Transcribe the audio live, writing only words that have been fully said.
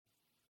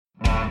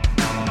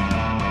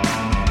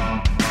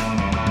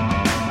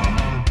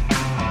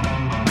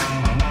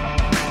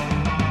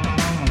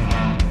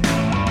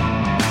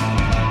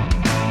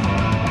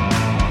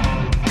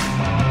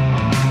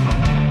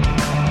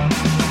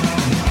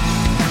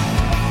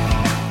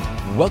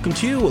Welcome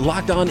to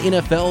Locked On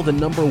NFL, the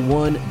number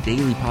one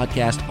daily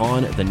podcast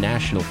on the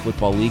National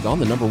Football League, on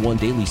the number one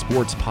daily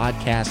sports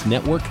podcast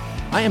network.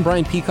 I am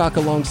Brian Peacock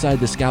alongside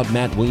the scout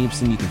Matt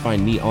Williamson. You can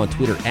find me on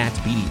Twitter at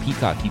BD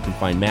Peacock. You can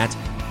find Matt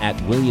at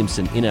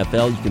Williamson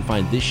NFL. You can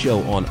find this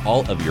show on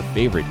all of your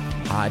favorite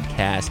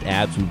podcast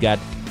apps. We've got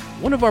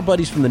one of our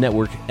buddies from the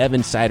network,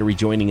 Evan Sidery,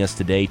 joining us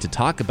today to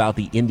talk about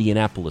the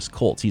Indianapolis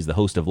Colts. He's the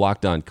host of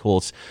Locked On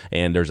Colts,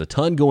 and there's a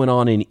ton going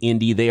on in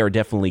Indy. They are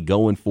definitely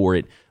going for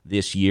it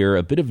this year.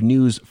 A bit of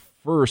news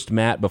first,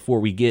 Matt, before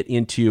we get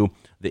into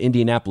the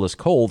Indianapolis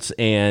Colts,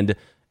 and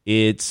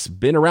it's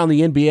been around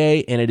the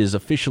NBA, and it has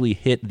officially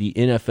hit the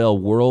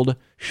NFL world.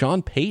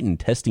 Sean Payton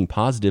testing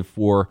positive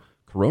for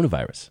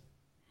coronavirus.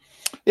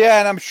 Yeah,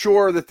 and I'm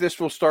sure that this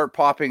will start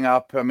popping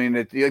up. I mean,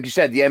 like you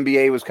said, the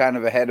NBA was kind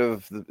of ahead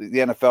of the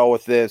NFL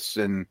with this,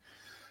 and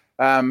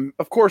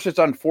of course, it's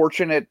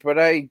unfortunate. But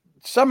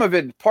some of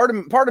it, part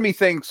of me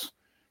thinks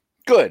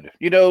good.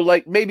 You know,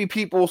 like maybe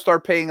people will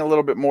start paying a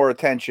little bit more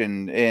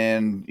attention,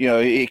 and you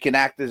know, he can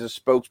act as a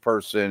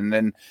spokesperson.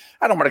 And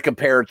I don't want to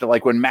compare it to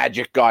like when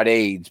Magic got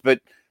AIDS,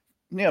 but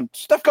you know,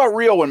 stuff got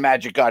real when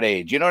Magic got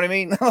AIDS. You know what I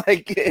mean?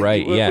 Like,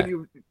 right? Yeah,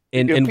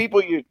 and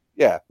people you.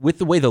 Yeah. With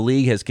the way the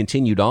league has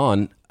continued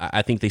on,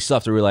 I think they still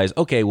have to realize,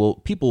 okay, well,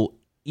 people,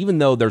 even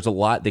though there's a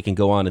lot that can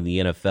go on in the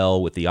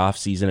NFL with the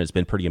offseason, it's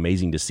been pretty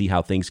amazing to see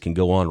how things can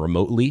go on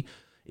remotely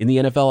in the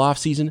NFL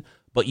offseason,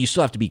 but you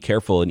still have to be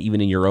careful, and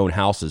even in your own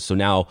houses. So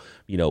now,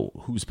 you know,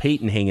 who's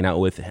Peyton hanging out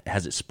with?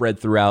 Has it spread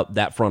throughout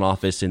that front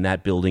office in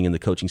that building and the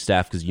coaching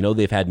staff? Because, you know,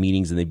 they've had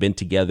meetings and they've been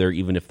together,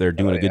 even if they're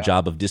doing a good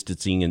job of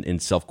distancing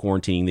and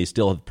self-quarantining. They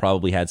still have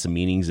probably had some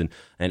meetings, and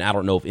I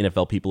don't know if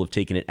NFL people have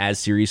taken it as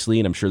seriously,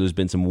 and I'm sure there's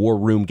been some war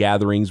room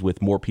gatherings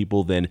with more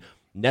people than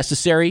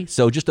necessary.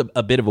 So just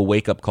a bit of a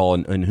wake-up call,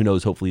 and who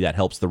knows, hopefully that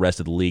helps the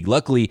rest of the league.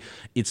 Luckily,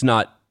 it's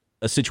not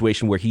a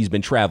situation where he's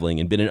been traveling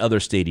and been in other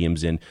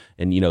stadiums,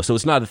 and you know, so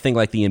it's not a thing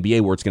like the NBA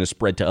where it's going to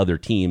spread to other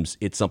teams.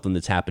 It's something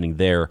that's happening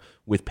there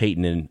with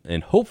Peyton,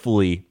 and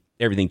hopefully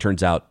everything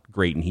turns out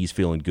great and he's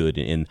feeling good,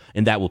 and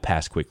that will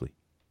pass quickly.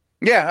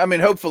 Yeah, I mean,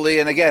 hopefully.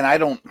 And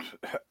again,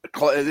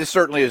 this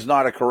certainly is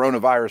not a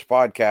coronavirus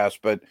podcast,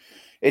 but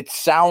it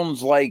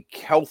sounds like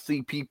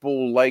healthy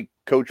people like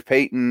Coach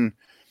Peyton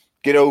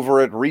get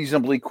over it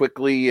reasonably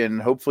quickly,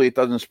 and hopefully it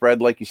doesn't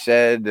spread like you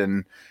said.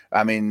 And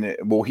I mean,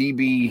 will he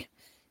be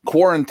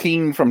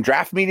quarantined from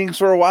draft meetings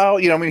for a while?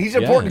 You know, I mean, he's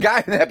an important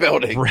guy in that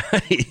building.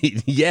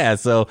 Right. Yeah.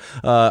 So,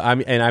 I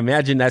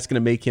imagine that's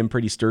going to make him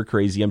pretty stir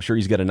crazy. I'm sure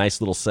he's got a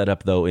nice little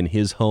setup though in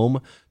his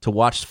home to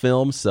watch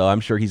film. So I'm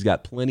sure he's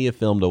got plenty of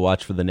film to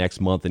watch for the next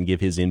month and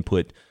give his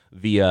input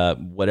via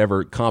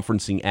whatever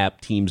conferencing app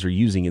teams are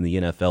using in the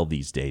NFL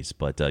these days.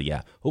 But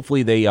yeah,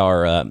 hopefully they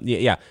are,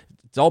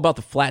 it's all about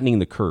the flattening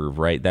the curve,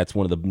 right? That's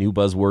one of the new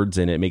buzzwords,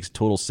 and it makes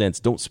total sense.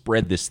 Don't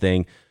spread this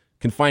thing.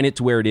 Confine it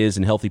to where it is,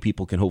 and healthy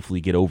people can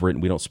hopefully get over it,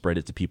 and we don't spread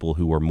it to people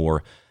who are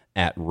more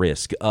at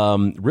risk.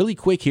 Really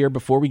quick here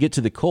before we get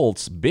to the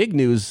Colts, big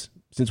news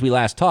since we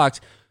last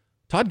talked.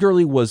 Todd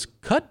Gurley was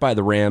cut by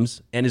the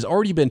Rams and has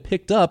already been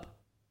picked up.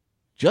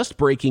 Just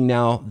breaking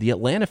now, the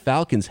Atlanta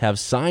Falcons have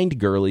signed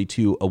Gurley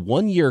to a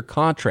 1-year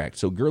contract.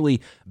 So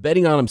Gurley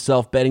betting on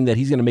himself, betting that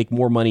he's going to make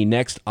more money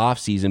next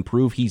offseason,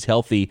 prove he's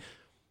healthy.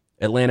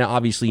 Atlanta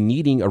obviously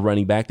needing a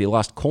running back. They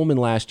lost Coleman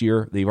last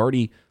year. They've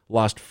already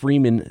lost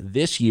Freeman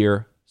this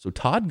year. So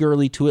Todd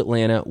Gurley to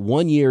Atlanta,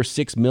 1 year,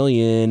 $6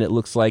 million, it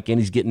looks like, and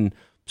he's getting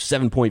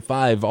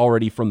 7.5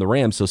 already from the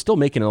Rams. So still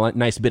making a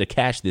nice bit of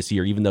cash this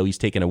year, even though he's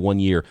taking a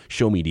 1-year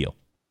show me deal.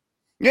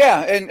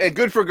 Yeah, and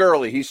good for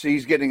Gurley.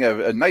 He's getting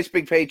a nice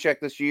big paycheck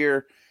this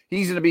year.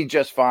 He's going to be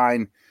just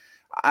fine.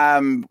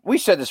 We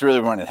said this really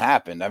when it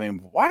happened. I mean,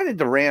 why did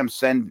the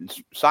Rams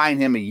sign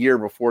him a year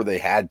before they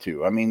had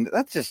to? I mean,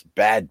 that's just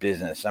bad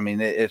business. I mean,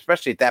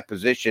 especially at that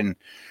position,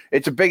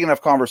 it's a big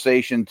enough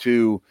conversation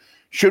to,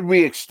 should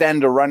we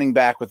extend a running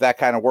back with that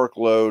kind of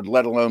workload,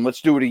 let alone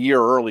let's do it a year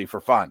early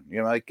for fun, you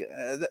know, like,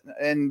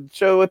 and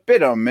so it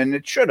bit him, and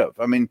it should have.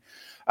 I mean,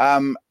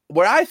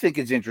 what I think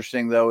is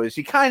interesting though, is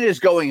he kind of is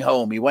going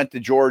home. He went to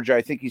Georgia.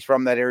 I think he's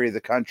from that area of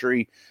the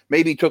country.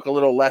 Maybe took a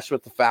little less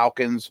with the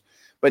Falcons.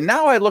 But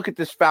now I look at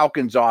this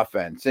Falcons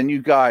offense, and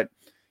you've got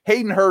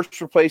Hayden Hurst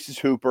replaces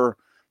Hooper,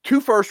 2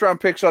 first-round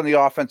picks on the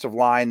offensive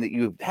line that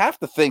you have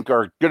to think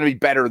are going to be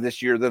better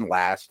this year than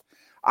last.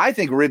 I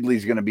think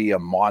Ridley's going to be a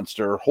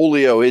monster.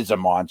 Julio is a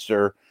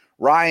monster.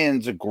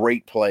 Ryan's a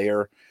great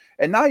player.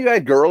 And now you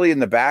had Gurley in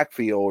the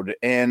backfield,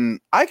 and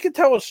I could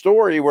tell a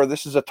story where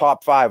this is a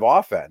top 5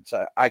 offense.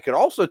 I could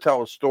also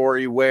tell a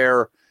story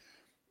where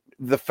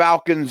the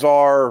Falcons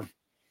are,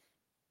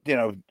 you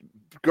know,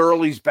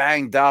 Gurley's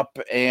banged up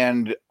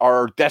and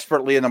are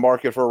desperately in the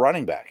market for a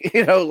running back.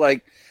 You know,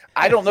 like,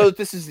 I don't know that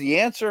this is the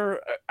answer.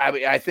 I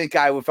mean, I think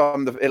if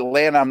I'm the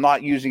Atlanta, I'm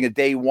not using a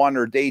day 1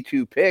 or day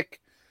 2 pick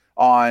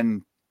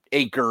on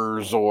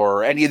Akers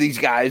or any of these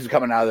guys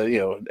coming out of, you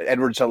know,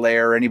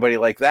 Edwards-Helaire or anybody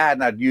like that,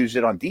 and I'd use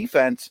it on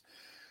defense.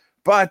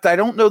 But I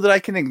don't know that I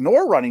can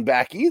ignore running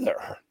back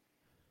either.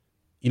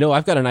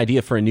 I've got an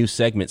idea for a new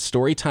segment,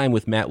 Story Time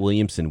with Matt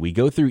Williamson. We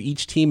go through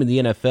each team in the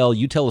NFL.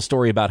 You tell a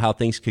story about how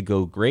things could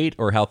go great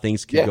or how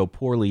things could go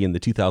poorly in the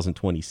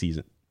 2020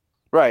 season.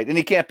 Right. And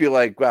he can't be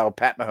like, well,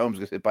 Pat Mahomes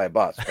gets hit by a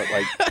bus. But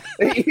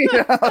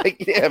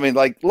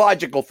like,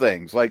 logical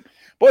things. Like,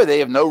 boy, they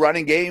have no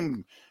running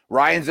game.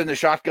 Ryan's in the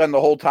shotgun the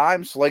whole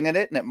time, slinging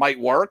it, and it might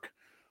work.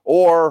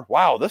 Or,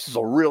 wow, this is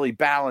a really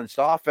balanced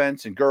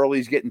offense, and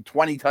Gurley's getting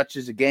 20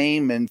 touches a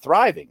game and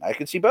thriving. I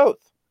can see both.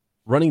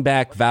 Running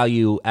back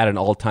value at an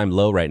all-time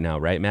low right now,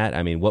 right, Matt?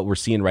 I mean, what we're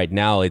seeing right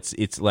now,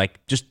 it's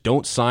like just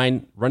don't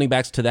sign running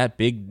backs to that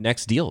big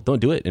next deal. Don't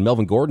do it. And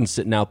Melvin Gordon's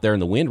sitting out there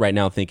in the wind right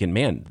now thinking,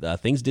 man,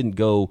 things didn't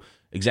go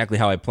exactly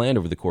how I planned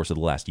over the course of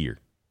the last year.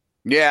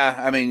 Yeah,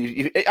 I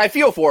mean, I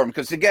feel for him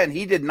because, again,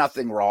 he did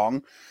nothing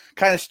wrong.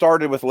 Kind of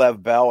started with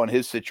Lev Bell and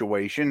his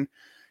situation.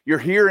 You're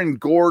hearing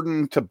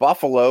Gordon to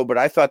Buffalo, but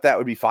I thought that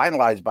would be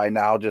finalized by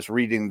now just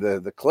reading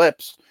the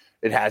clips.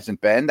 It hasn't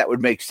been. That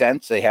would make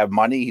sense. They have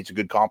money. He's a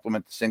good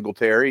compliment to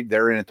Singletary.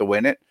 They're in it to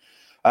win it.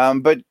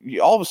 But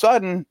all of a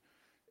sudden,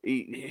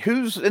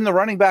 who's in the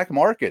running back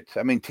market?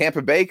 I mean,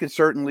 Tampa Bay could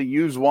certainly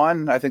use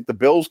one. I think the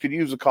Bills could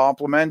use a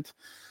compliment.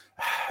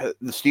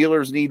 The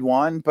Steelers need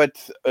one,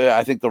 but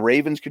I think the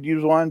Ravens could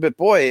use one. But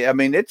boy, I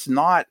mean, it's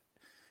not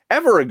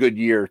ever a good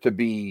year to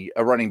be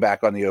a running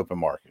back on the open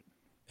market.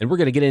 And we're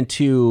going to get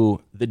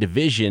into the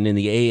division in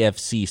the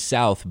AFC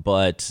South,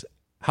 but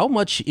how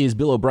much is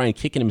Bill O'Brien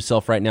kicking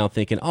himself right now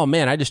thinking, oh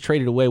man, I just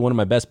traded away one of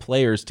my best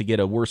players to get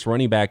a worse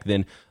running back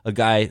than a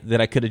guy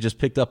that I could have just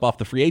picked up off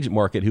the free agent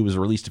market who was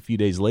released a few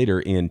days later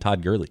in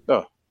Todd Gurley?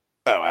 Oh,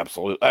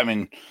 absolutely. I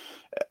mean,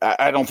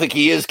 I don't think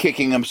he is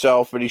kicking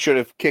himself, but he should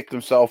have kicked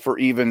himself for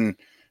even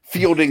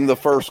fielding the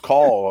first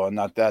call on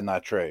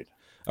that trade.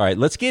 All right,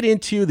 let's get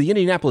into the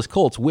Indianapolis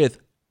Colts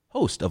with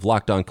host of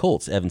Locked On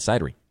Colts, Evan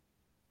Sidery.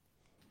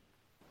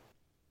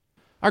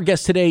 Our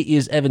guest today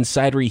is Evan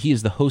Sidery. He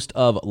is the host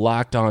of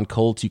Locked On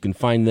Colts. You can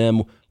find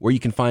them where you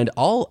can find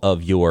all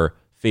of your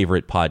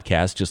favorite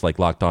podcasts, just like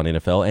Locked On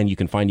NFL, and you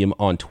can find him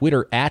on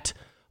Twitter at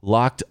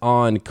Locked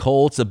On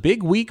Colts. A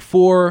big week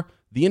for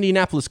the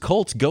Indianapolis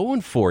Colts,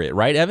 going for it,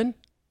 right, Evan?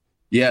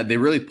 Yeah, they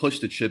really pushed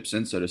the chips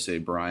in, so to say,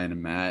 Brian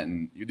and Matt.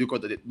 And you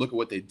look at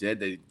what they did.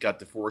 They got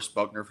DeForest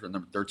Buckner for the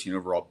number 13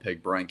 overall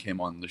pick. Brian came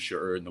on the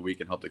show in the week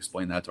and helped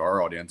explain that to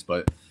our audience.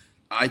 But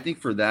I think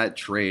for that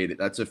trade,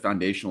 that's a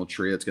foundational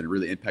trade that's going to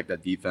really impact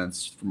that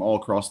defense from all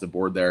across the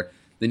board there.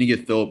 Then you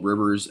get Phillip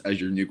Rivers as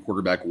your new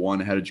quarterback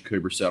one ahead of Jacoby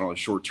Brissett on a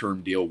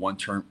short-term deal.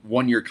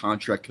 One-year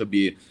contract could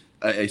be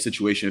a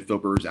situation if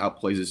Phillip Rivers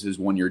outplays his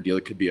one-year deal.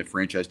 It could be a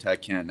franchise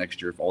tag candidate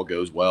next year if all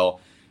goes well.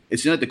 It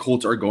seems like the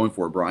Colts are going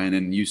for it, Brian,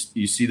 and you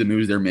see the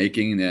moves they're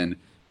making. And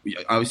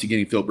obviously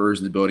getting Phillip Rivers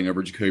in the building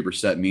over Jacoby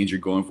Brissett means you're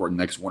going for it in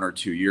the next 1 or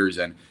 2 years.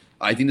 And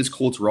I think this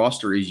Colts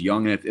roster is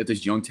young, and if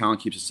this young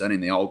talent keeps ascending,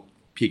 they all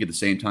peak at the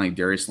same time, like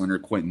Darius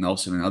Leonard, Quentin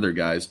Nelson, and other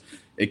guys,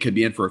 it could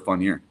be in for a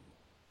fun year.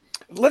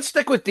 Let's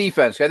stick with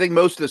defense. I think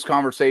most of this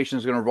conversation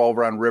is going to revolve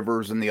around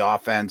Rivers and the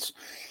offense.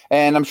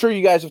 And I'm sure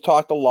you guys have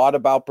talked a lot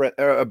about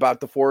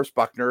DeForest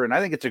Buckner, and I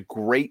think it's a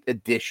great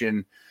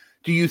addition.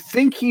 Do you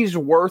think he's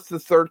worth the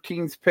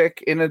 13th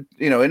pick in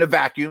a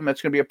vacuum?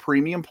 That's going to be a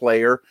premium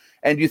player.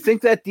 And do you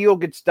think that deal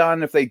gets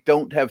done if they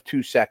don't have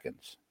 2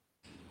 seconds?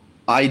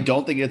 I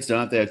don't think it's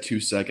done if they have 2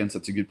 seconds.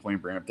 That's a good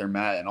point, bring up there,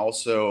 Matt. And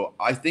also,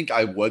 I think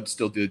I would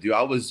still do the deal.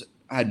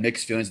 I had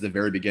mixed feelings at the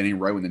very beginning,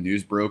 right when the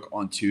news broke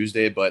on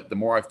Tuesday. But the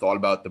more I've thought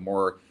about it,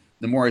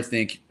 the more I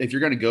think if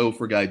you're going to go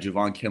for a guy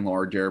Javon Kinlaw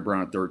or Derrick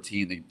Brown at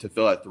 13 to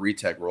fill that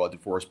 3-tech role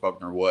that DeForest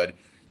Buckner would,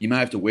 you might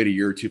have to wait a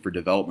year or two for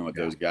development with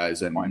those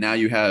guys. And now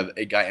you have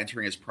a guy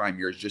entering his prime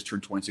years, just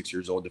turned 26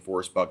 years old,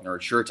 DeForest Buckner.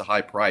 Sure, it's a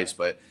high price,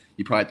 but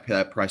you probably have to pay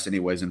that price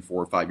anyways in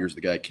 4 or 5 years of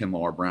the guy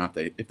Kinlaw or Brown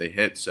if they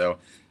hit. So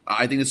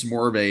I think this is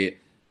more of a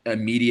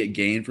immediate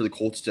gain for the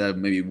Colts to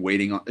maybe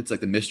waiting on. It's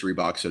like the mystery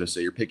box, so to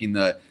say. You're picking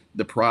the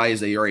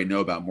prize that you already know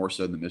about more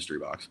so than the mystery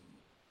box.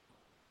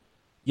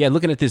 Yeah,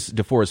 looking at this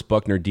DeForest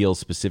Buckner deal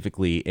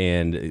specifically,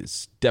 and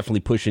it's definitely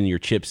pushing your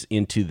chips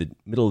into the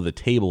middle of the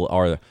table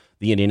are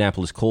the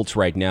Indianapolis Colts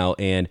right now.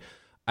 And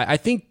I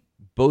think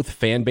both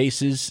fan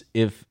bases,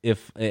 if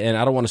and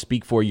I don't want to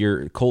speak for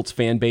your Colts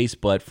fan base,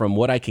 but from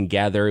what I can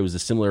gather, it was a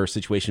similar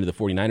situation to the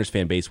 49ers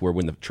fan base where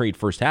when the trade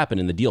first happened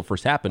and the deal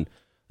first happened,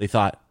 they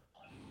thought,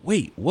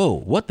 wait, whoa,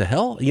 what the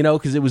hell?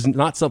 Because it was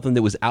not something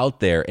that was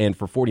out there. And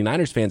for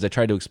 49ers fans, I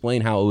tried to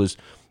explain how it was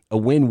a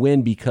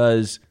win-win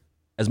because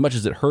as much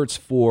as it hurts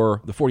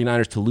for the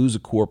 49ers to lose a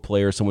core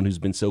player, someone who's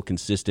been so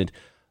consistent,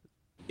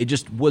 it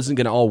just wasn't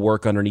going to all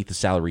work underneath the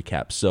salary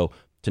cap. So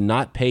to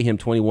not pay him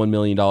 $21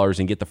 million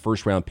and get the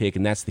first-round pick,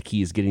 and that's the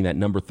key, is getting that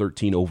number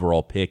 13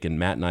 overall pick. And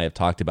Matt and I have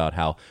talked about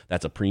how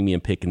that's a premium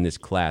pick in this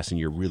class, and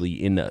you're really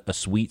in a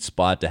sweet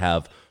spot to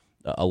have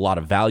a lot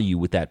of value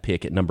with that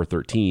pick at number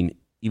 13,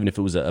 even if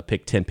it was a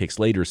pick 10 picks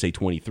later, say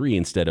 23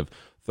 instead of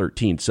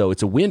 13. So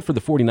it's a win for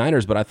the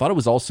 49ers, but I thought it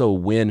was also a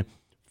win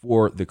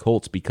for the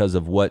Colts because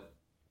of what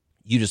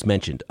you just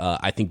mentioned.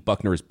 I think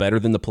Buckner is better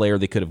than the player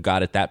they could have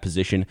got at that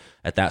position,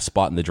 at that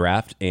spot in the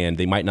draft, and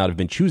they might not have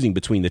been choosing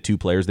between the two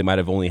players. They might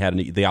have only had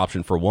the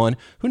option for one.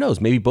 Who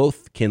knows? Maybe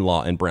both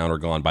Kinlaw and Brown are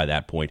gone by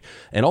that point.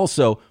 And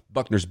also,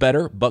 Buckner's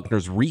better.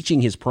 Buckner's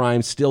reaching his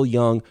prime, still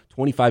young,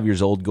 25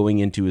 years old, going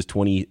into his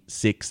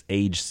 26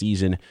 age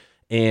season,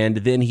 and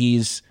then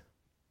he's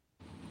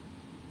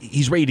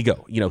ready to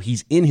go.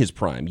 He's in his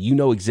prime. You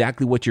know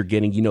exactly what you're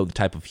getting. You know the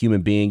type of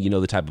human being. You know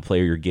the type of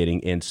player you're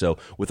getting. And so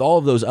with all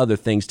of those other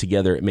things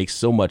together, it makes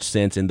so much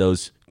sense. And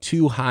those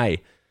two high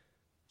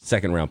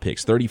second-round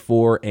picks,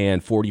 34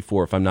 and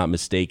 44, if I'm not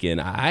mistaken,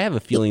 I have a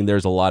feeling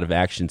there's a lot of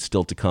action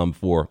still to come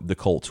for the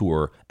Colts, who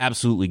are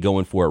absolutely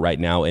going for it right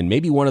now. And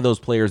maybe one of those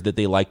players that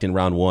they liked in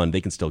round one,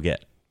 they can still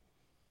get.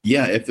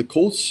 Yeah, if the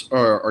Colts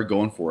are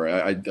going for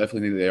it, I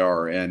definitely think they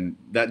are. And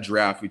that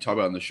draft we talked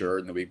about in the show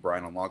in the week,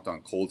 Brian, on Locked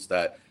On Colts,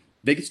 that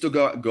they could still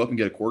go up and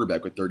get a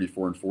quarterback with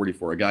 34 and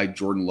 44. A guy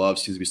Jordan Love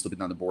seems to be slipping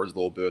down the boards a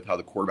little bit with how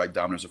the quarterback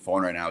dominance are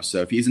falling right now. So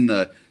if he's in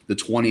the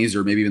 20s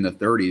or maybe even the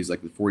 30s,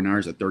 like the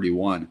 49ers at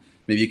 31,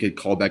 maybe you could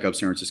call back up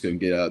San Francisco and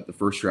get the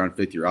first-round,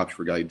 fifth-year option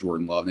for a guy like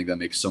Jordan Love. I think that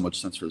makes so much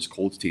sense for this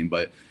Colts team.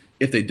 But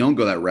if they don't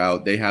go that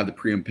route, they have the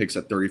premium picks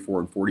at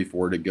 34 and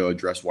 44 to go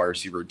address wide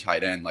receiver,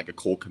 tight end, like a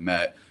Cole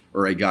Kmet,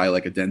 or a guy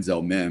like a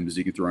Denzel Mims,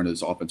 you can throw into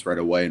this offense right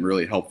away and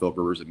really help Philip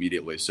Rivers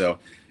immediately. So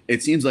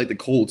it seems like the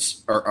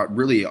Colts are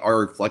really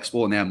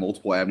flexible and they have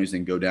multiple avenues they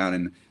can go down,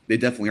 and they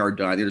definitely are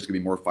done. I think there's going to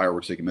be more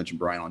fireworks, like you mentioned,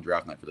 Brian, on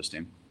draft night for this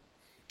team.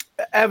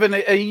 Evan,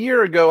 a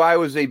year ago, I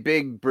was a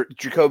big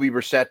Jacoby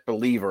Brissett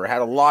believer,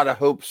 had a lot of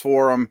hopes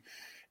for him,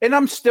 and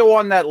I'm still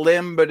on that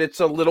limb, but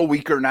it's a little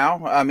weaker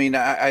now. I mean,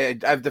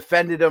 I've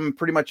defended him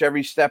pretty much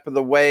every step of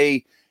the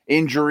way,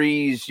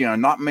 injuries,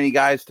 not many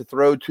guys to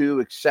throw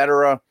to,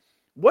 etc.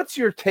 What's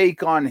your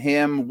take on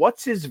him?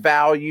 What's his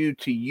value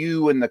to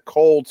you and the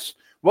Colts?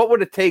 What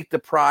would it take to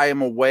pry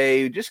him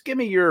away? Just give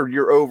me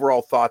your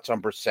overall thoughts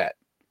on Brissett.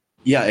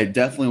 Yeah, it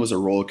definitely was a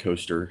roller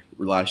coaster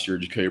last year,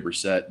 Jacoby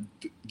Brissett,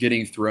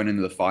 getting thrown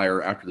into the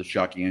fire after the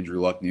shocking Andrew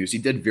Luck news. He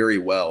did very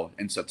well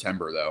in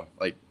September, though,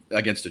 like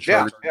against the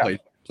Chargers,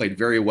 played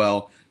very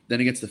well. Then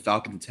against the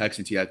Falcons and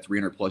Texans, he had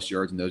 300-plus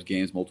yards in those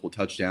games, multiple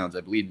touchdowns.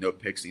 I believe no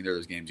picks in either of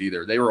those games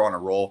either. They were on a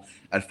roll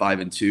at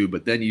 5-2,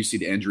 but then you see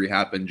the injury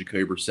happen,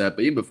 Jacoby Brissett.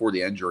 But even before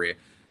the injury,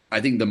 I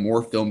think the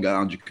more film got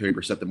on Jacoby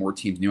Brissett, the more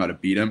teams knew how to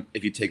beat him.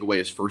 If you take away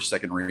his first,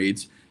 second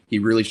reads, he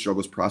really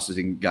struggles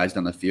processing guys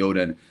down the field,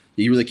 and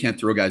he really can't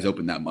throw guys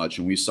open that much.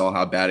 And we saw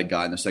how bad it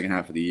got in the second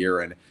half of the year,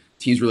 and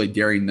teams really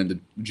daring them to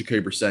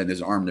Jacoby Brissett in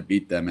his arm to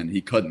beat them, and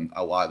he couldn't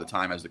a lot of the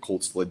time as the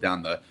Colts slid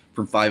down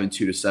from 5-2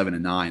 to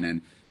 7-9.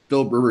 And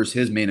Philip Rivers,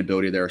 his main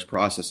ability there is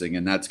processing,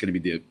 and that's going to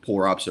be the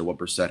polar opposite of what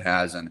Brissett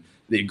has. And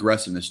the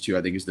aggressiveness, too,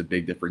 I think is the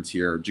big difference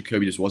here.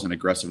 Jacoby just wasn't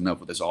aggressive enough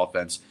with his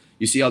offense.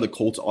 You see how the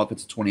Colts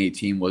offense in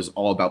 2018 was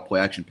all about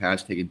play-action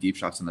pass, taking deep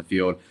shots in the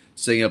field,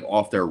 setting up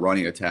off their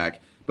running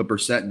attack. But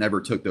Brissett never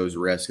took those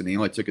risks, and he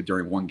only took it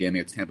during one game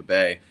against Tampa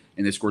Bay,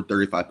 and they scored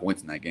 35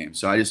 points in that game.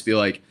 So I just feel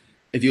like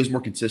if he was more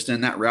consistent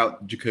in that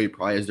route, Jacoby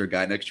probably is their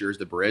guy next year as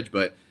the bridge.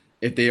 But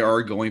if they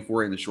are going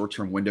for it in the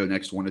short-term window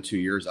next 1 to 2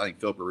 years, I think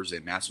Philip Rivers is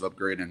a massive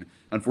upgrade. And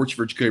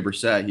unfortunately for Jacoby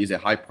Brissett, he's a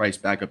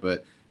high-priced backup,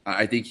 but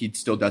I think he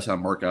still does have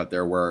a market out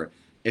there where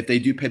if they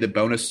do pay the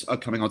bonus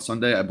upcoming on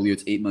Sunday, I believe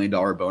it's $8 million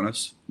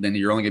bonus, then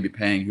you're only going to be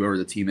paying whoever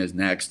the team is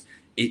next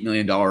 $8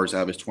 million out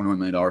of his $21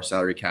 million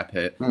salary cap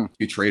hit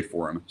to trade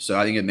for him. So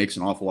I think it makes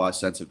an awful lot of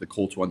sense if the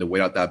Colts wanted to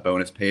wait out that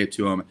bonus, pay it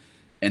to him,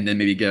 and then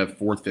maybe get a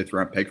 4th,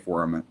 5th-round pick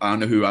for him. I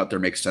don't know who out there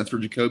makes sense for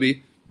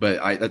Jacoby, but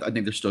I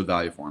think there's still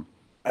value for him.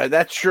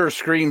 That sure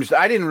screams.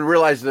 I didn't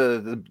realize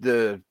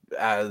the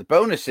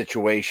bonus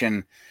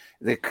situation.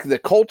 The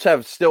Colts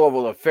have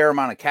still a fair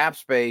amount of cap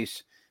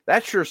space.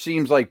 That sure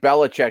seems like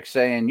Belichick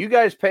saying, "You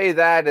guys pay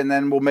that, and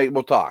then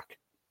we'll talk."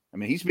 I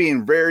mean, he's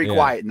being very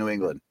quiet in New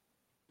England.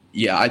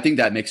 Yeah, I think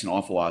that makes an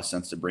awful lot of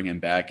sense to bring him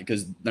back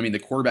because, I mean, the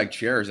quarterback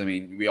chairs, I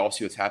mean, we all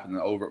see what's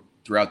happening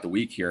throughout the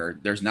week here.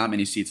 There's not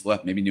many seats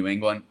left. Maybe New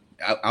England,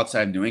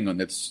 outside of New England,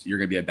 you're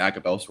going to be a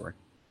backup elsewhere.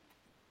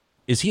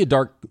 Is he a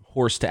dark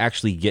horse to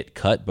actually get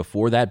cut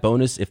before that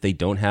bonus if they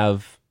don't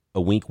have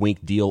a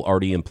wink-wink deal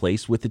already in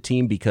place with the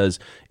team? Because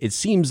it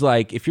seems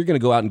like if you're going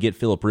to go out and get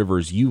Philip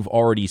Rivers, you've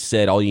already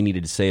said all you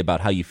needed to say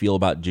about how you feel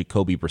about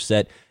Jacoby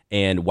Brissett.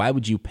 And why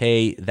would you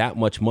pay that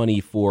much money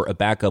for a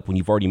backup when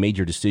you've already made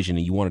your decision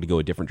and you wanted to go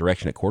a different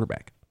direction at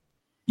quarterback?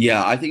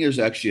 Yeah, I think there's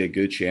actually a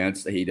good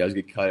chance that he does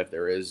get cut if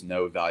there is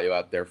no value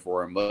out there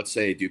for him. Let's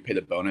say they do pay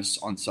the bonus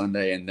on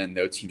Sunday and then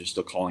no teams are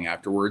still calling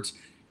afterwards.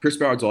 Chris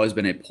Ballard's always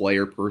been a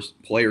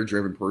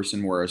player-driven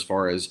person where as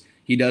far as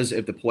he does,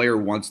 if the player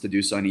wants to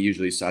do something, he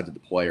usually sides with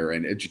the player.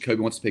 And if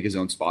Jacoby wants to pick his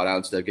own spot out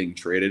instead of getting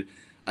traded,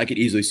 I could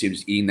easily see him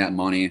just eating that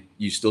money.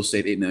 You still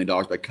save $8 million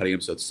by cutting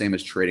him, so it's the same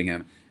as trading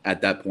him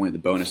at that point, the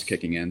bonus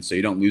kicking in. So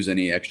you don't lose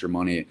any extra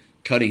money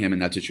cutting him in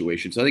that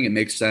situation. So I think it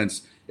makes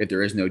sense if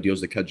there is no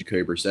deals to cut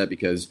Jacoby Brissett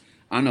because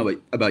I don't know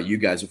about you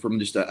guys, but from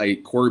just a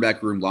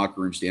quarterback room,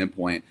 locker room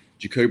standpoint,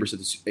 Jacoby Brissett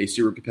is a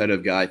super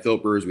competitive guy.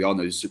 Philip Rivers, we all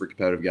know he's a super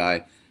competitive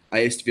guy. I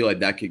used to feel like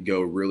that could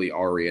go really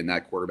awry in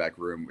that quarterback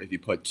room if you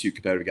put two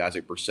competitive guys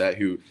like Brissett,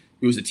 who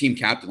was the team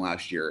captain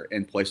last year,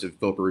 in place of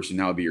Philip Rivers, who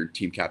now would be your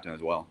team captain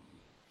as well.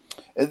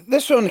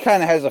 This one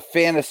kind of has a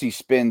fantasy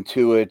spin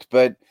to it,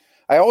 but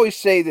I always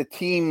say the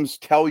teams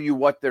tell you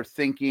what they're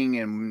thinking,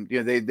 and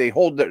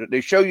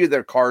they show you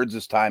their cards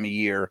this time of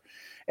year,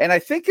 and I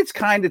think it's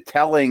kind of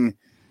telling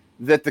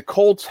that the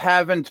Colts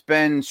haven't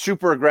been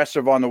super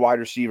aggressive on the wide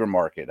receiver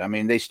market. I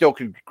mean, they still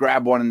could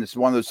grab one of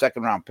those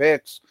second round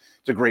picks.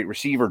 It's a great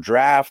receiver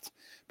draft,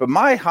 but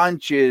my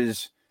hunch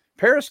is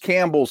Paris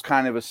Campbell's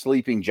kind of a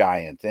sleeping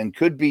giant and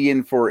could be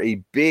in for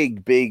a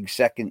big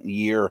second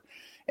year.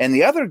 And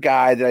the other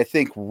guy that I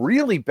think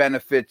really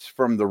benefits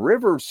from the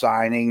Rivers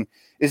signing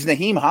is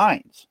Nyheim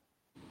Hines.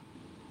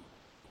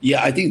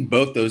 Yeah, I think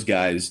both those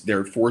guys,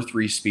 they're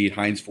 4.3 speed,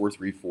 Hines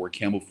 4.34,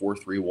 Campbell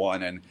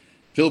 4.31, and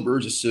Philip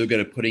Rivers is so good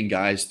at putting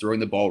guys,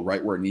 throwing the ball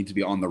right where it needs to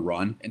be on the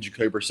run, and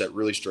Jacoby Brissett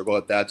really struggled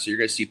at that. So you're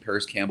going to see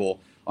Paris Campbell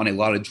on a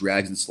lot of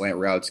drags and slant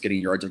routes,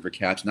 getting yards after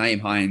catch.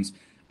 Nyheim Hines,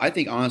 I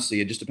think, honestly,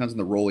 it just depends on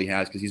the role he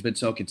has, because he's been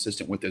so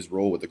consistent with his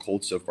role with the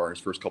Colts so far in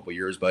his first couple of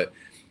years. But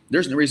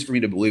there's no reason for me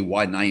to believe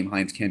why Nyheim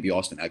Hines can't be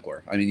Austin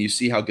Eckler. I mean, you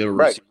see how good a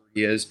receiver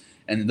he is.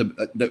 And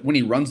when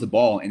he runs the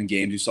ball in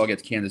games, you saw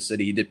against Kansas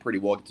City, he did pretty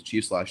well against the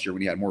Chiefs last year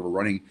when he had more of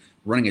a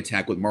running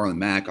attack with Marlon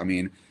Mack. I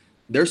mean,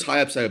 there's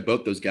high upside of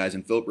both those guys,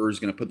 and Philip Rivers is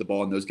going to put the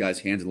ball in those guys'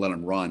 hands and let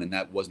them run, and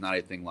that was not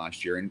a thing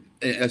last year. And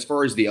as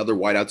far as the other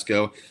wideouts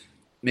go,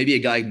 maybe a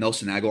guy like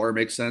Nelson Aguilar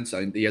makes sense.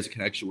 I mean, he has a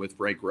connection with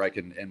Frank Reich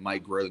and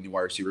Mike Groh, the new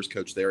wide receivers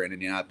coach there in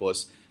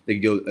Indianapolis. They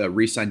could go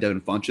re-sign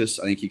Devin Funchess.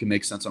 I think he can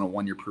make sense on a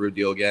one-year prove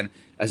deal again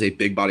as a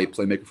big-body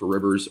playmaker for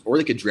Rivers. Or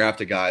they could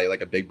draft a guy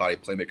like a big-body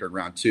playmaker in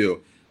round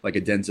 2, like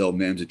a Denzel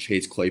Mims, a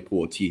Chase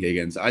Claypool, a T.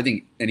 Higgins. I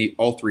think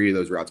all three of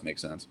those routes make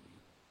sense.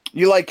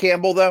 You like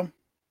Campbell, though?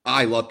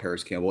 I love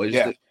Paris Campbell.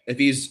 If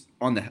he's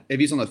on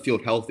the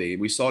field healthy,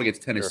 we saw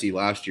against Tennessee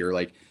last year,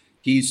 like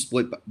he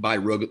split by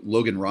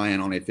Logan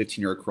Ryan on a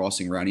 15-yard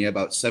crossing route. He had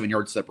about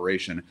 7-yard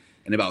separation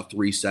in about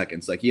 3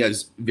 seconds. Like, he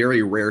has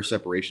very rare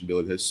separation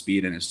ability with his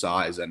speed and his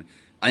size, and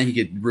I think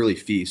he could really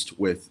feast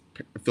with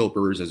Philip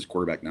Rivers as his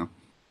quarterback now.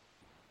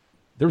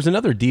 There was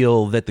another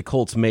deal that the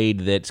Colts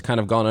made that's kind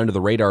of gone under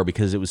the radar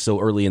because it was so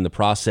early in the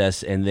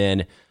process, and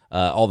then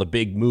all the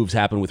big moves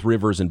happened with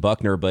Rivers and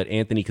Buckner, but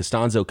Anthony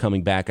Costanzo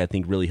coming back, I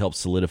think, really helped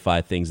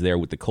solidify things there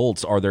with the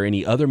Colts. Are there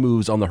any other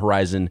moves on the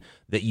horizon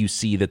that you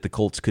see that the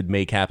Colts could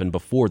make happen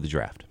before the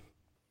draft?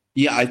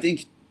 Yeah, I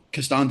think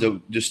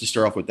Costanzo, just to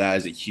start off with that,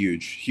 is a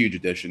huge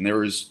addition. There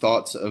was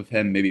thoughts of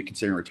him maybe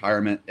considering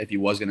retirement if he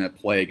was going to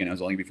play again. It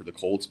was only going to be for the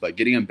Colts, but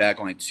getting him back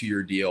on a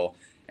 2-year deal,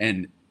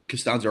 and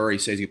Costanzo already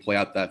says he can play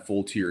out that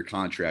full 2-year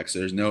contract, so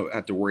there's no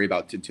have to worry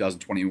about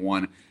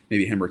 2021,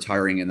 maybe him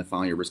retiring in the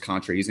final year of his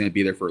contract. He's going to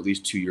be there for at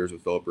least 2 years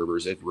with Philip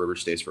Rivers if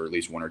Rivers stays for at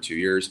least 1 or 2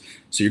 years.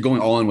 So you're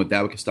going all in with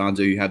that with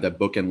Costanzo. You have that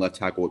bookend left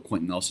tackle with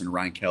Quentin Nelson and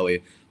Ryan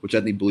Kelly, which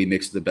I think believe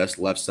makes it the best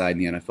left side in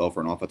the NFL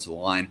for an offensive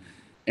line.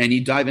 And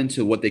you dive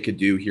into what they could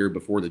do here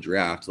before the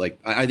draft. Like,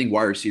 I think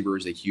wide receiver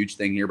is a huge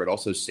thing here, but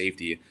also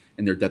safety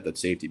and their depth at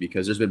safety,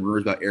 because there's been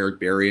rumors about Eric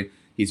Berry.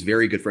 He's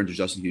very good friends with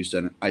Justin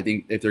Houston. I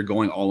think if they're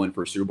going all in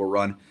for a Super Bowl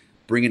run,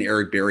 bring in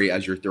Eric Berry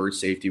as your third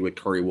safety with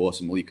Curry Willis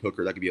and Malik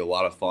Hooker. That could be a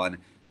lot of fun.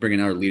 Bring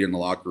another leader in the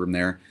locker room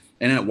there.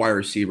 And at wide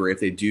receiver, if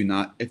they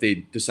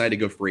decide to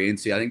go free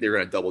agency, I think they're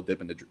going to double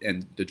dip in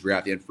the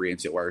draft and free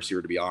agency at wide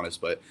receiver, to be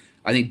honest. But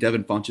I think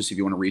Devin Funchess, if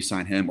you want to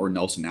re-sign him, or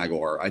Nelson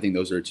Aguilar, I think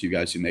those are two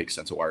guys who make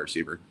sense at wide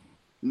receiver.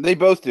 They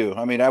both do.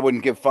 I mean, I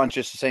wouldn't give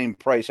Funchess the same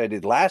price I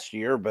did last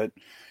year, but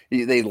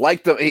they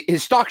like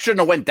his stock shouldn't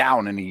have went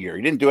down in a year.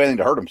 He didn't do anything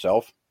to hurt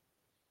himself.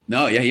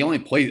 No, yeah, he only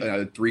played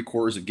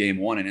 3/4 of game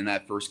one, and in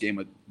that first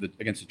game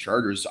against the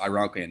Chargers,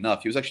 ironically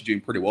enough, he was actually doing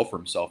pretty well for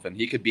himself, and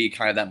he could be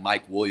kind of that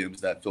Mike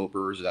Williams, that Philip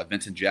Rivers, that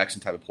Vincent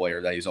Jackson type of player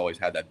that he's always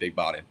had, that big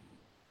body.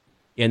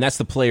 And that's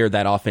the player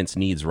that offense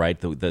needs, right?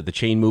 The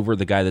chain mover,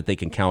 the guy that they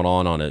can count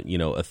on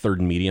a third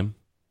and medium.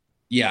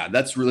 Yeah,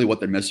 that's really what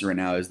they're missing right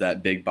now, is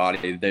that big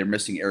body. They're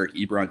missing Eric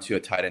Ebron too, a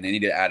tight end. They need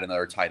to add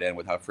another tight end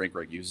with how Frank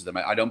Reich uses them.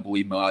 I don't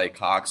believe Mo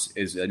Cox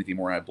is anything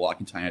more than a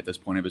blocking tight end at this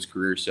point of his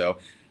career, so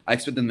I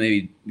expect them to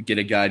maybe get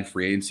a guy in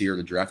free agency or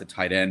to draft a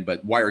tight end,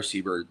 but wide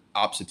receiver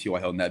opposite T.Y.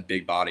 Hilton, that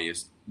big body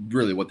is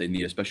really what they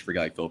need, especially for a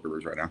guy like Philip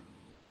Rivers right now.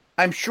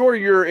 I'm sure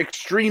you're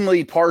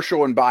extremely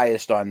partial and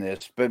biased on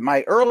this, but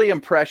my early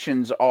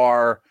impressions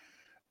are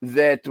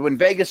that when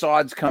Vegas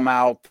odds come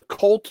out, the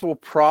Colts will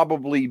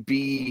probably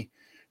be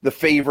the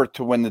favorite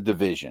to win the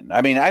division.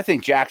 I mean, I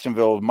think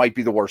Jacksonville might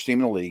be the worst team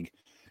in the league.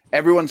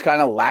 Everyone's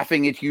kind of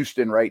laughing at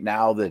Houston right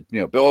now that,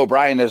 Bill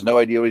O'Brien has no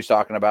idea what he's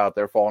talking about.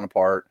 They're falling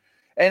apart.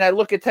 And I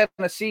look at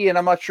Tennessee, and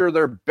I'm not sure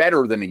they're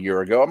better than a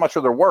year ago. I'm not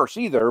sure they're worse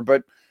either,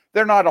 but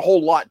they're not a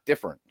whole lot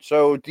different.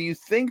 So do you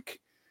think,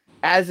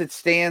 as it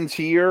stands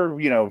here,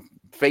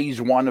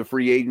 phase one of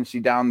free agency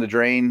down the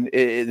drain,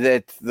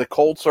 that the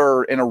Colts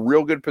are in a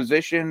real good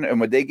position, and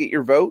would they get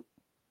your vote?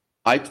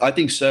 I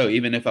think so.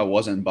 Even if I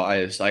wasn't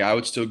biased, I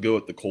would still go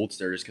with the Colts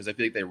there, just because I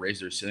feel like they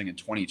raised their ceiling in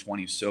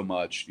 2020 so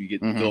much. You get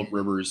Philip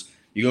Rivers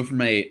you go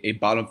from a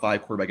bottom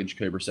 5 quarterback in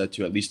Jacoby Brissett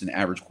to at least an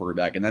average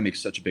quarterback, and that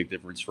makes such a big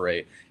difference for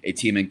a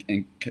team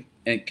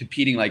and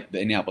competing like the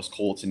Indianapolis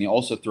Colts. And you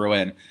also throw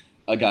in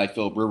a guy,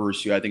 Philip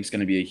Rivers, who I think is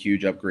going to be a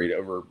huge upgrade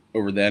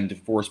over them.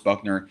 DeForest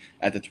Buckner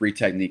at the 3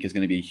 technique is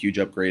going to be a huge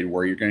upgrade,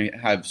 where you're going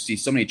to see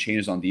so many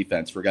changes on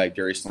defense for a guy like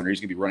Darius Leonard. He's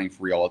going to be running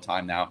free all the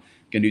time now,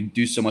 going to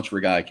do so much for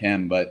a guy like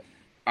him. But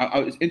I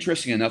was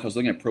interesting enough, I was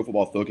looking at Pro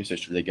Football Focus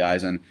yesterday,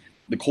 guys, and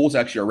the Colts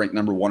actually are ranked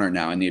number 1 right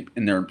now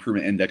in their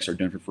improvement index are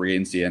doing for free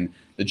agency, and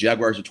the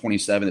Jaguars are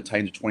 27, the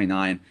Titans are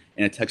 29,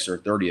 and the Texans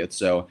are 30th.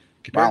 So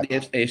compared to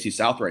the AFC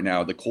South right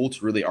now, the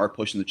Colts really are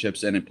pushing the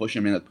chips in and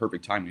pushing them in at the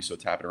perfect time to so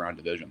tap it around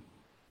division.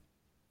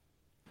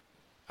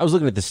 I was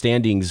looking at the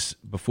standings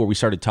before we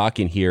started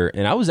talking here,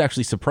 and I was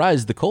actually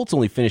surprised the Colts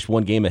only finished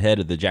 1 game ahead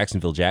of the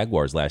Jacksonville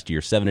Jaguars last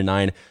year,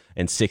 7-9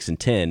 and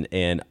 6-10.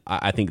 And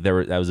I think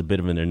that was a bit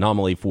of an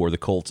anomaly for the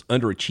Colts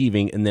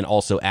underachieving and then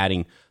also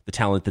adding the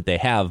talent that they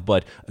have.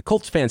 But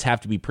Colts fans have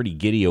to be pretty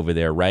giddy over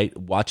there, right?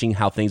 Watching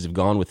how things have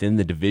gone within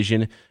the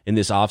division in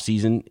this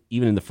offseason,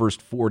 even in the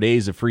first 4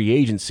 days of free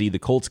agency, the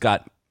Colts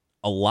got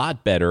a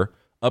lot better,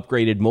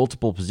 upgraded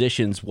multiple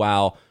positions,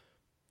 while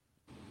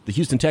the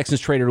Houston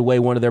Texans traded away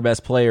one of their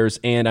best players,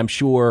 and I'm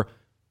sure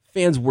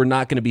fans were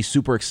not going to be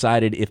super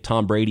excited if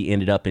Tom Brady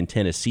ended up in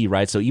Tennessee,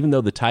 right? So even though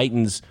the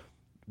Titans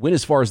went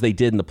as far as they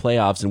did in the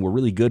playoffs and were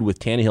really good with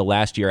Tannehill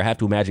last year, I have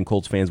to imagine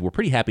Colts fans were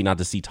pretty happy not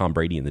to see Tom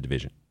Brady in the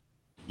division.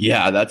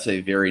 Yeah, that's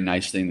a very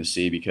nice thing to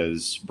see,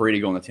 because Brady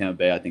going to Tampa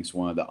Bay, I think, is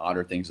one of the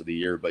odder things of the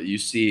year. But you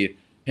see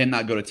him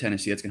not go to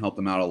Tennessee, it's going to help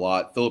them out a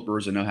lot. Philip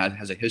Rivers, I know,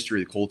 has a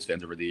history of the Colts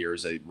fans over the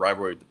years, a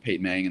rivalry with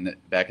Peyton Manning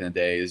back in the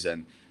days,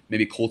 and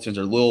maybe Colts fans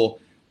are a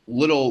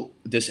little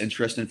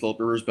disinterested in Philip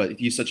Rivers, but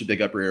he's such a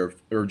big upgrade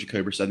over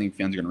Jacoby Brissett. I think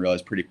fans are going to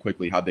realize pretty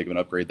quickly how big of an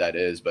upgrade that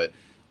is. But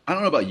I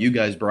don't know about you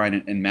guys,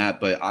 Brian and Matt,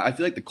 but I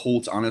feel like the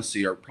Colts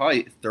honestly are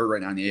probably 3rd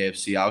right now in the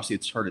AFC. Obviously,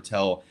 it's hard to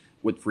tell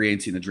with free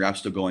agency and the draft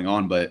still going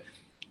on, but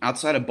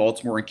outside of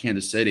Baltimore and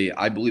Kansas City,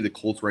 I believe the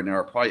Colts right now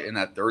are probably in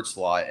that 3rd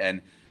slot.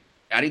 And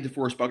adding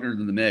DeForest Buckner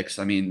into the mix,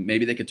 I mean,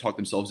 maybe they could talk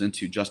themselves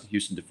into Justin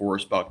Houston,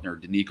 DeForest Buckner,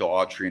 Danico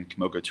Autry, and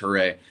Kemoko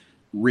Turay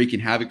wreaking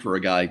havoc for a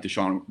guy like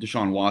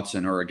Deshaun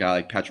Watson or a guy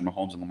like Patrick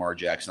Mahomes and Lamar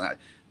Jackson.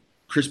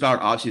 Chris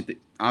Ballard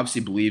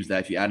obviously believes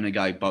that if you add in a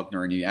guy like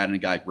Buckner and you add in a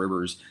guy like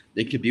Rivers,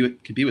 they could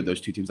be with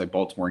those 2 teams like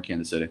Baltimore and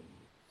Kansas City.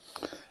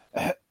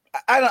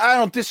 I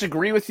don't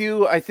disagree with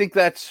you. I think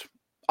that's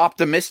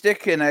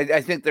optimistic, and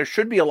I think there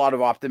should be a lot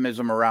of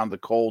optimism around the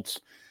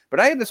Colts. But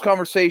I had this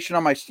conversation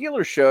on my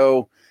Steelers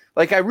show.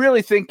 Like, I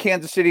really think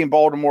Kansas City and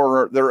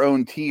Baltimore are their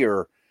own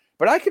tier,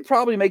 but I could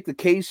probably make the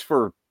case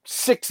for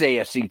 6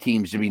 AFC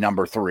teams to be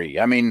number 3.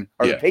 I mean,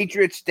 are the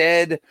Patriots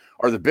dead?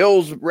 Are the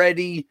Bills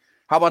ready?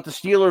 How about the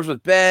Steelers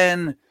with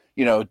Ben?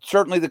 You know,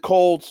 certainly the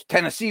Colts.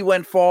 Tennessee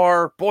went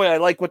far. Boy, I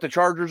like what the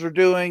Chargers are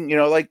doing. You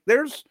know, like,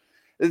 there's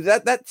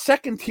that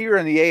second tier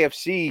in the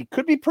AFC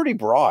could be pretty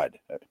broad.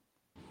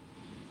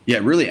 Yeah,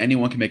 really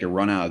anyone can make a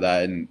run out of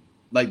that. And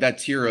like that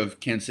tier of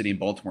Kansas City and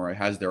Baltimore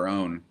has their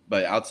own.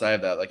 But outside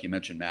of that, like you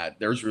mentioned, Matt,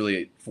 there's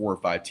really 4 or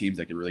 5 teams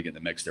that could really get in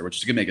the mix there, which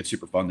is going to make it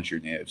super fun this year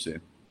in the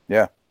AFC.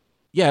 Yeah.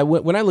 Yeah,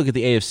 when I look at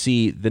the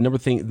AFC, the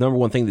number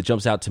one thing that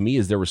jumps out to me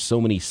is there were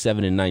so many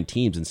 7-9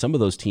 teams, and some of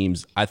those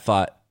teams I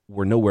thought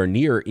were nowhere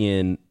near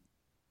in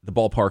the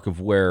ballpark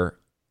of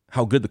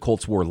how good the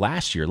Colts were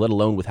last year, let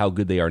alone with how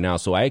good they are now.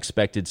 So I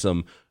expected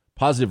some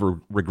positive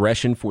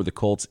regression for the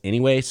Colts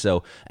anyway.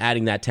 So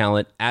adding that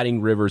talent,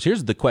 adding Rivers.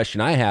 Here's the question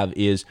I have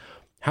is,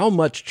 how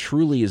much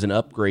truly is an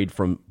upgrade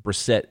from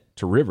Brissett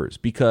to Rivers?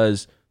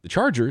 Because the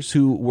Chargers,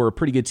 who were a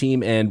pretty good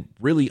team and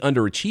really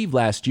underachieved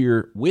last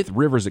year with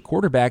Rivers at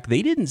quarterback,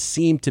 they didn't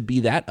seem to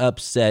be that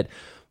upset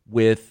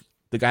with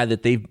the guy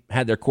that they've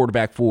had their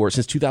quarterback for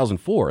since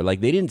 2004.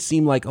 Like, they didn't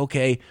seem like,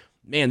 okay,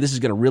 man, this is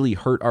going to really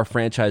hurt our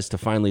franchise to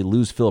finally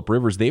lose Philip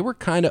Rivers. They were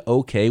kind of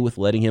okay with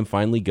letting him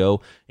finally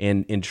go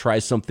and try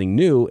something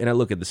new. And I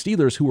look at the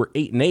Steelers, who were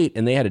 8-8,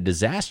 and they had a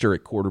disaster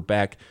at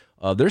quarterback.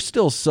 There's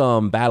still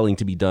some battling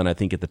to be done, I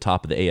think, at the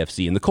top of the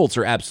AFC, and the Colts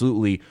are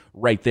absolutely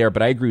right there.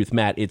 But I agree with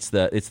Matt; it's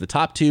the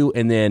top 2,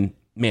 and then,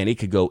 man, it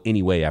could go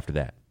any way after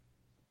that.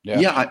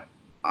 Yeah,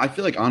 I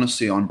feel like,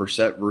 honestly, on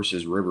Brissett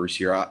versus Rivers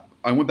here,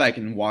 I went back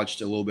and watched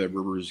a little bit of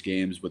Rivers'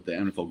 games with the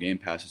NFL Game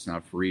Pass. It's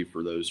not free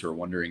for those who are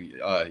wondering.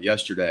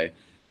 Yesterday,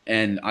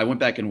 and I went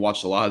back and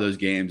watched a lot of those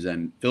games,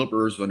 and Philip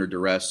Rivers was under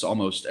duress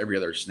almost every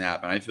other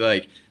snap, and I feel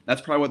like that's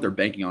probably what they're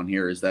banking on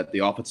here, is that the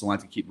offensive line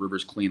can keep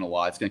Rivers clean a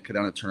lot. It's going to cut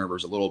down the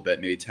turnovers a little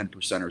bit, maybe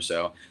 10% or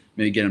so,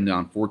 maybe get him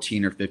down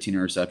 14 or 15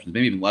 interceptions,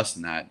 maybe even less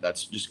than that.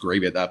 That's just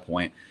gravy at that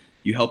point.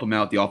 You help him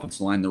out, the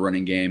offensive line, the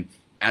running game,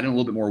 add in a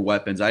little bit more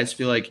weapons. I just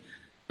feel like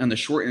on the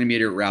short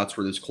intermediate routes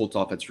where this Colts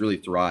offense really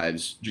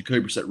thrives,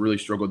 Jacoby Brissett really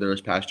struggled there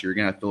this past year. You're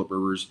going to have Philip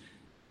Rivers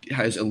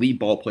has elite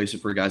ball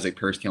placement for guys like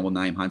Paris Campbell,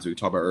 Nyheim Hines, we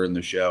talked about earlier in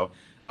the show.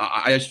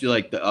 I just feel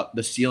like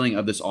the ceiling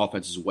of this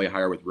offense is way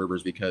higher with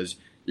Rivers, because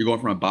you're going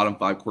from a bottom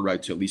 5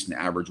 quarterback to at least an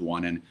average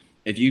one. And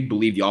if you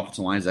believe the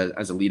offensive line is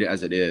as elite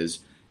as it is,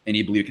 and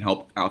you believe it can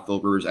help out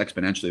Philip Rivers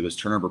exponentially with his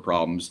turnover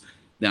problems,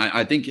 then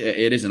I think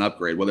it is an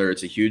upgrade. Whether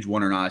it's a huge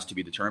one or not is to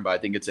be determined, but I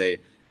think it's a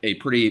a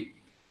pretty,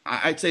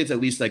 I'd say it's at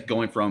least like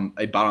going from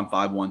a bottom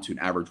 5-1 to an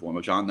average one,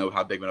 which I don't know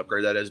how big of an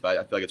upgrade that is, but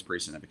I feel like it's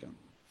pretty significant.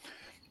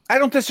 I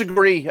don't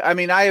disagree. I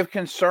mean, I have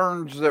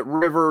concerns that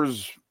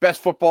Rivers'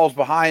 best football's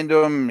behind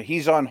him.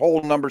 He's on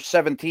hole number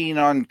 17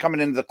 on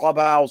coming into the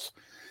clubhouse.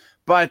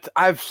 But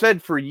I've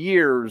said for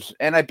years,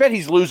 and I bet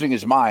he's losing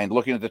his mind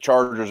looking at the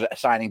Chargers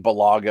signing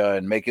Balaga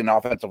and making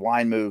offensive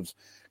line moves.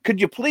 Could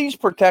you please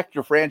protect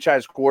your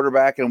franchise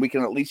quarterback and we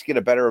can at least get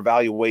a better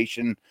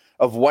evaluation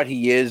of what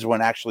he is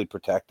when actually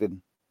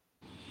protected?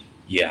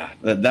 Yeah,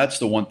 that's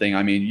the one thing.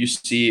 I mean, you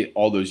see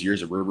all those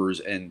years of Rivers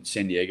in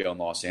San Diego and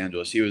Los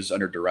Angeles. He was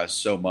under duress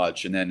so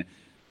much. And then,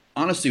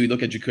 honestly, we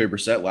look at Jacoby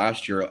Brissett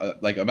last year,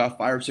 like about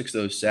 5 or 6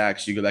 of those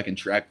sacks, you go back and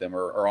track them,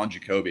 are on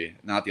Jacoby,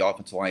 not the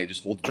offensive line. He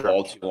just holds the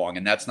ball too long.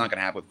 And that's not going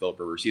to happen with Philip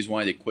Rivers. He's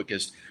one of the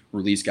quickest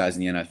release guys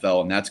in the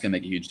NFL, and that's going to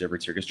make a huge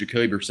difference here because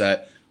Jacoby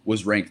Brissett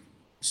was ranked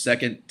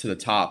second to the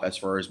top as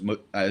far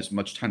as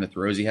much time to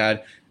throw as he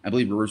had. I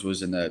believe Rivers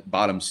was in the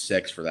bottom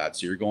 6 for that.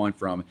 So you're going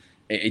from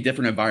a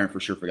different environment for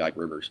sure for a guy like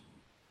Rivers.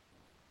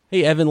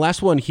 Hey, Evan,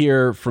 last one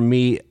here from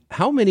me.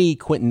 How many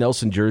Quentin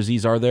Nelson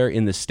jerseys are there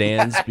in the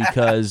stands?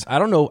 Because I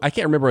don't know. I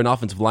can't remember an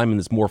offensive lineman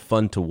that's more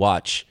fun to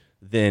watch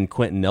than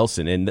Quentin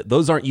Nelson. And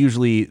those aren't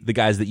usually the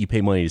guys that you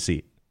pay money to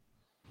see.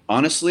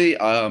 Honestly,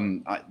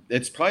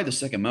 it's probably the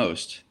second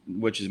most,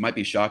 which might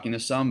be shocking to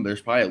some.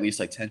 There's probably at least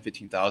like 10,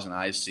 15,000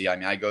 I see. I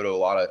mean, I go to a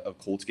lot of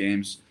Colts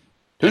games.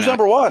 Who's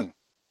number one?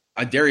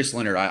 Darius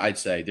Leonard, I'd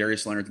say.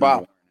 Darius Leonard's wow. Number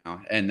one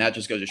now. And that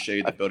just goes to show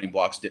you the building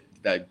blocks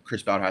that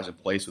Chris Ballard has in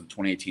place with the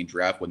 2018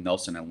 draft with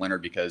Nelson and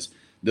Leonard, because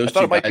those I thought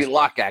two it might guys, be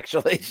Luck,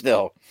 actually,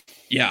 still.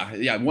 Yeah.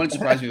 It wouldn't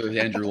surprise me if it was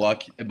Andrew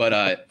Luck. But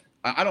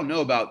I don't know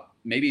about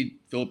maybe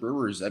Philip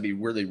Rivers. That'd be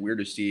really weird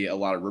to see a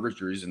lot of Rivers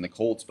jerseys in the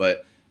Colts,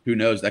 but who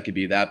knows? That could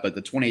be that. But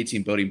the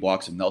 2018 building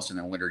blocks of Nelson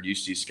and Leonard you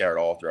see scattered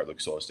all throughout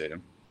Lucas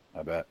Stadium.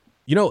 I bet.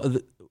 You know,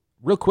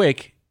 real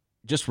quick,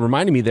 just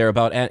reminding me there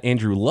about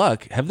Andrew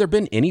Luck. Have there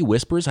been any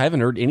whispers? I haven't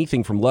heard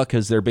anything from Luck.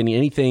 Has there been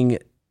anything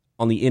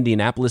on the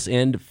Indianapolis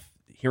end,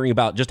 hearing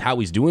about just how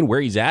he's doing,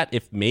 where he's at,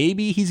 if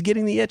maybe he's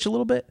getting the itch a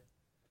little bit?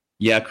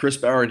 Yeah, Chris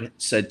Ballard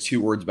said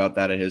 2 words about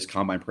that at his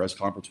combine press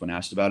conference when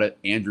asked about it.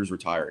 Andrew's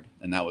retired,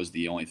 and that was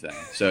the only thing.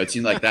 So it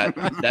seemed like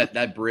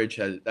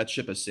that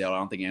ship has sailed. I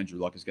don't think Andrew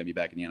Luck is going to be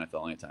back in the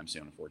NFL anytime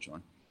soon,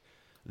 unfortunately.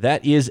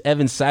 That is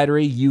Evan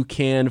Sidery. You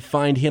can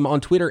find him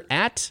on Twitter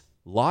at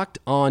Locked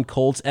On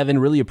Colts. Evan,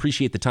 really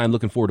appreciate the time.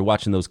 Looking forward to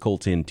watching those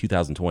Colts in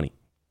 2020.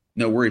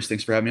 No worries.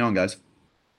 Thanks for having me on, guys.